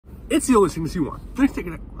It's the only thing you want. The Nicsick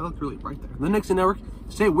Network. That looks really bright there. The Nicsick Network.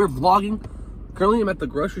 Today we're vlogging. Currently I'm at the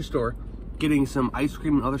grocery store getting some ice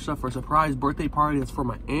cream and other stuff for a surprise birthday party that's for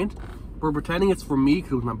my aunt. We're pretending it's for me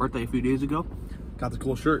because it was my birthday a few days ago. Got the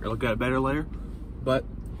cool shirt. It'll get better later. But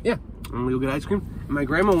yeah, I'm gonna go get ice cream. And my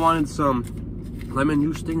grandma wanted some lemon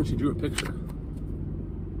juice thing and she drew a picture.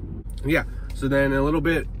 Yeah, so then in a little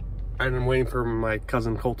bit, I'm waiting for my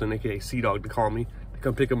cousin Colton, aka Sea-Dog, to call me to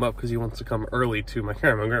come pick him up because he wants to come early to my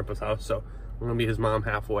grandma and grandpa's house. So I'm gonna meet his mom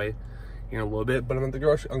halfway in a little bit. But I'm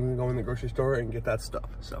gonna go in the grocery store and get that stuff.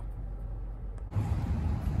 So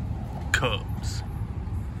Cubs.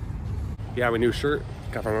 Yeah, I have a new shirt.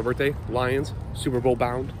 Got for my birthday. Lions, Super Bowl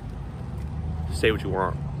bound. Say what you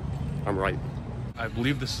want. I'm right. I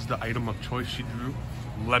believe this is the item of choice she drew.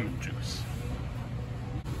 Lemon juice.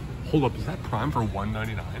 Hold up, is that Prime for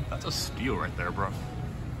 $1.99? That's a steal right there, bro.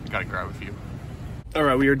 You gotta grab a few. All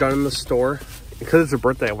right, we are done in the store. Because it's her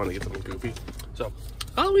birthday, I wanted to get something goofy. So,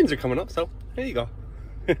 Halloween's are coming up, so there you go.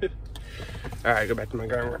 All right, go back to my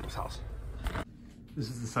grandma's house. This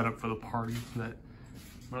is the setup for the party that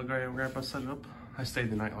my grandma and grandpa set up. I stayed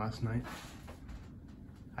the night last night.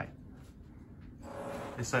 Hi.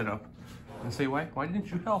 They set up. And say, why didn't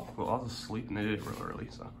you help? Well, I was asleep and they did it real early,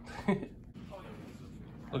 so.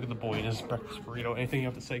 Look at the boy in his breakfast burrito. Anything you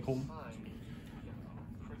have to say, Colton?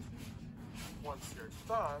 Once you're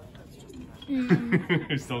done, it's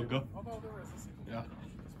just still go. Yeah.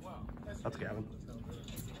 That's Gavin.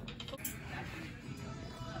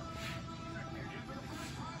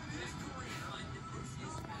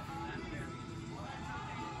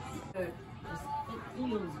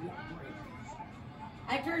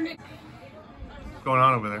 I turned it. What's going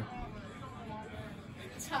on over there?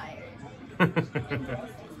 Tired.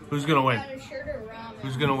 Who's gonna win?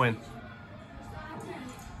 Who's gonna win?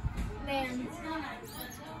 Man.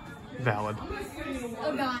 Valid.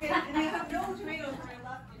 Oh god.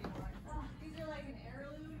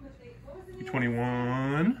 You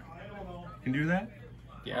 21? Can you do that?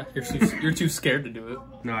 Yeah, you're too scared to do it.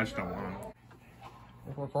 No, I just don't want to.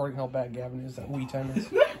 We're recording how bad Gavin is. That Wii tennis.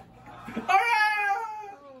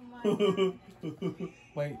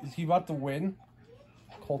 Wait, is he about to win?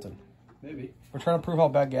 Colton. Maybe. We're trying to prove how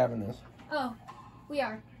bad Gavin is. Oh, we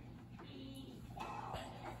are.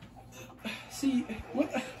 See,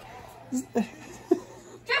 what?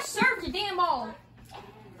 Just serve the damn ball.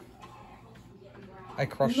 I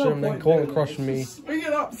crushed him, then Colton crushed me. Bring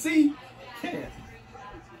it up, see? Can't.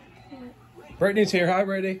 Brittany's here. Hi,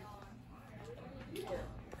 Brittany.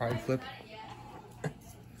 Pride flip.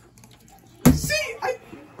 See?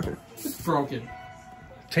 It's broken.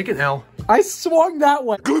 Take an L. I swung that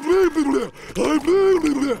way.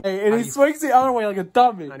 Hey, and he swings the other way like a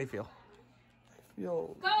dummy. How do you feel? I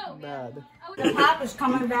feel Go. mad. The pop is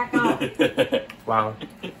coming back up. Wow.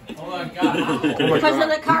 Oh my god. Because of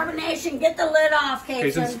the carbonation, get the lid off,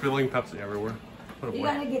 Kaysen's Kaysen. spilling Pepsi everywhere. What a You boy.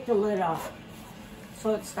 gotta get the lid off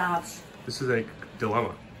so it stops. This is a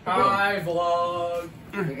dilemma. Hi, vlog.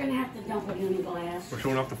 You're gonna have to dump it in the glass. We're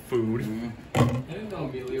showing off the food.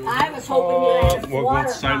 I was hoping you had We'll go water.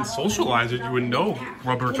 outside and socialize it. You would know,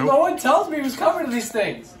 Roberto. No one tells me who's coming to these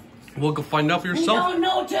things. We'll go find out for You yourself. don't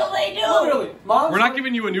know till they do. Literally, Mom's We're not like,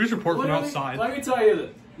 giving you a news report from literally, outside. Let me tell you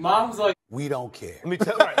this. Mom's like, We don't care. Let me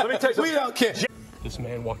tell you. We don't care. This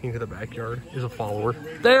man walking into the backyard is a follower.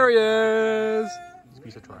 There he is. He's a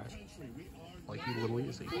piece of trash. Like, he literally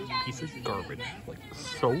is a piece of garbage. Like,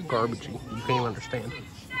 so garbagey. You can't even understand.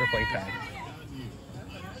 They're playing tag.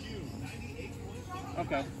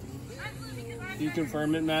 okay. You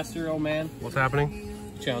confirm it, Master, old man? What's happening?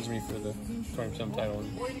 Challenge me for the 27 title.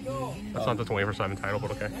 That's not the 24/7 title,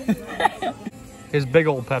 but okay. His big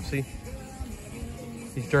old Pepsi.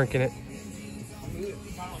 He's drinking it.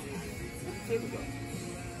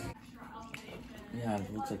 Yeah,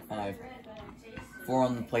 it looks like 5. 4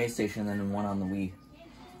 on the PlayStation and 1 on the Wii.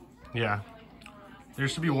 Yeah. There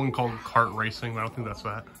used to be one called kart racing, but I don't think that's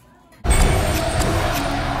that.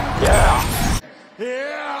 Yeah! I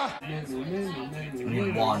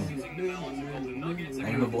won.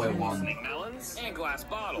 I'm the boy won.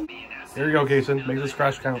 Here you go, Kaysen. Make the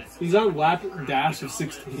scratch count. He's on lap dash of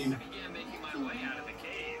 16.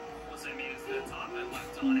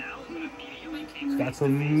 He's got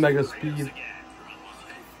some mega speed.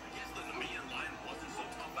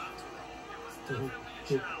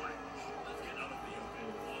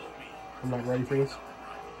 I'm not ready for this.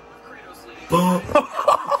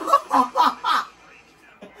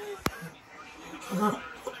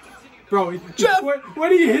 Bro,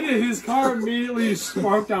 when he hit it, his car immediately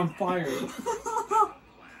sparked on fire.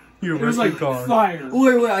 You It was like car. fire.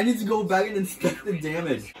 Wait, I need to go back and inspect the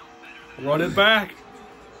damage. Run it back.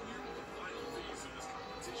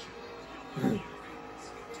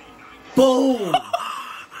 Boom!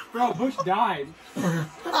 Bro, Bush died.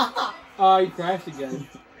 Oh, he crashed again.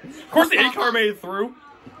 Of course the A car made it through.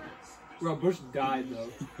 Bro, Bush died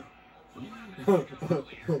though.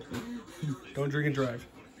 Don't drink and drive.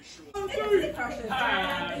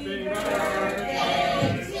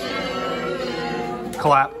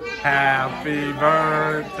 Clap. Happy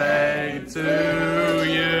birthday to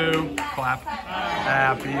you. Clap.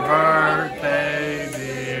 Happy birthday,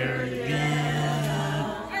 dear Dee.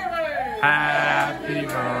 Happy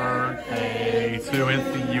birthday to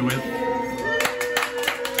you.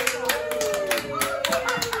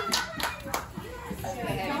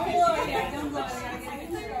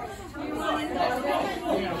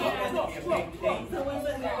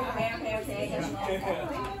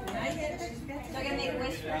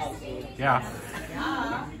 Yeah.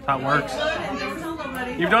 That works.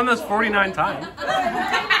 You've done this 49 times.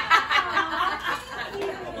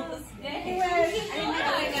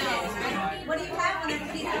 What do you have when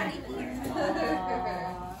everybody's already here?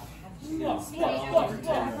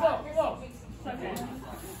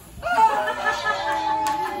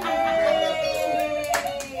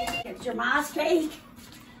 It's your mom's cake.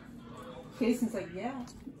 Kaysen's like, yeah.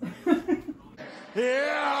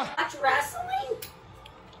 Yeah. Watch wrestling?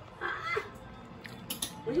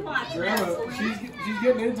 What do you watch? Grandma, she's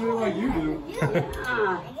getting into it like you do.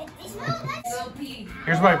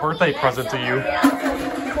 Here's my birthday present to you.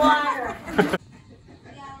 Water.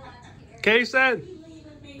 Kaysen,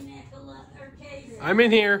 I'm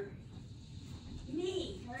in here.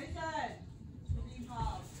 Me.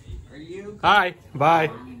 Hi.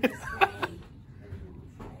 Bye.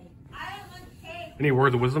 Any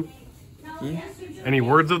words of wisdom? Any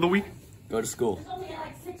words of the week? Go to school. There's only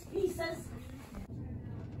like 6 pieces.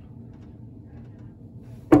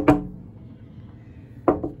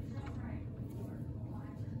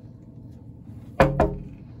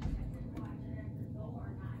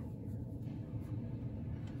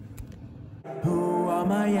 Who are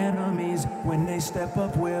my enemies? When they step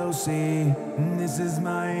up, we'll see. This is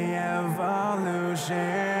my evolution.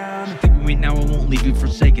 Think with me now, I won't leave you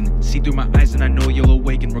forsaken. See through my eyes and I know you'll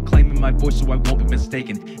awaken. Reclaiming my voice so I won't be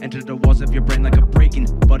mistaken. Enter the walls of your brain like a breaking,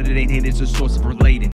 but it ain't hit, it's a source of relating.